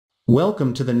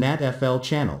Welcome to the NatFL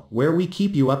channel, where we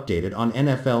keep you updated on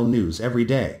NFL news every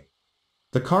day.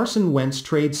 The Carson Wentz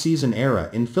trade season era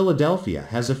in Philadelphia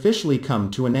has officially come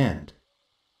to an end.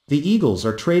 The Eagles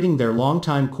are trading their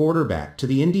longtime quarterback to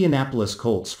the Indianapolis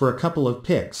Colts for a couple of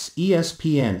picks,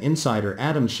 ESPN insider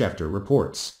Adam Schefter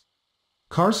reports.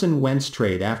 Carson Wentz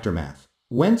trade aftermath.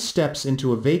 Wentz steps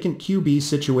into a vacant QB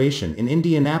situation in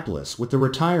Indianapolis with the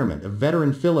retirement of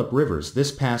veteran Philip Rivers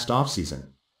this past offseason.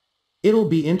 It'll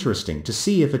be interesting to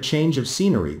see if a change of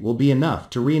scenery will be enough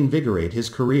to reinvigorate his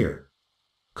career.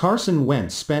 Carson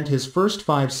Wentz spent his first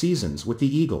 5 seasons with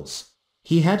the Eagles.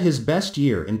 He had his best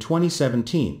year in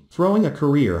 2017, throwing a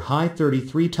career-high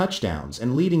 33 touchdowns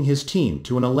and leading his team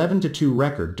to an 11-2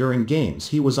 record during games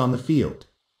he was on the field.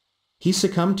 He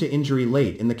succumbed to injury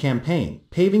late in the campaign,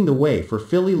 paving the way for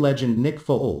Philly legend Nick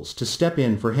Foles to step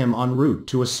in for him en route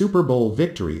to a Super Bowl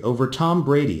victory over Tom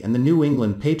Brady and the New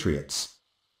England Patriots.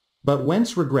 But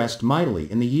Wentz regressed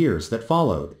mightily in the years that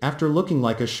followed, after looking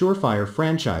like a surefire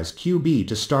franchise QB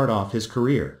to start off his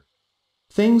career.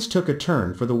 Things took a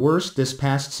turn for the worse this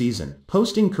past season,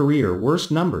 posting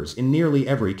career-worst numbers in nearly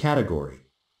every category.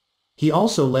 He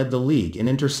also led the league in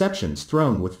interceptions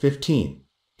thrown with 15.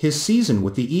 His season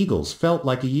with the Eagles felt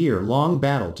like a year-long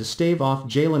battle to stave off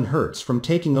Jalen Hurts from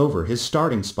taking over his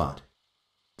starting spot.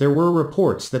 There were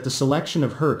reports that the selection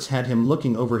of Hurts had him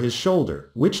looking over his shoulder,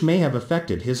 which may have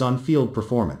affected his on-field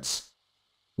performance.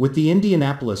 With the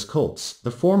Indianapolis Colts,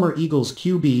 the former Eagles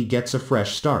QB gets a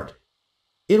fresh start.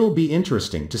 It'll be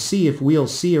interesting to see if we'll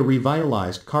see a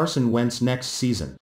revitalized Carson Wentz next season.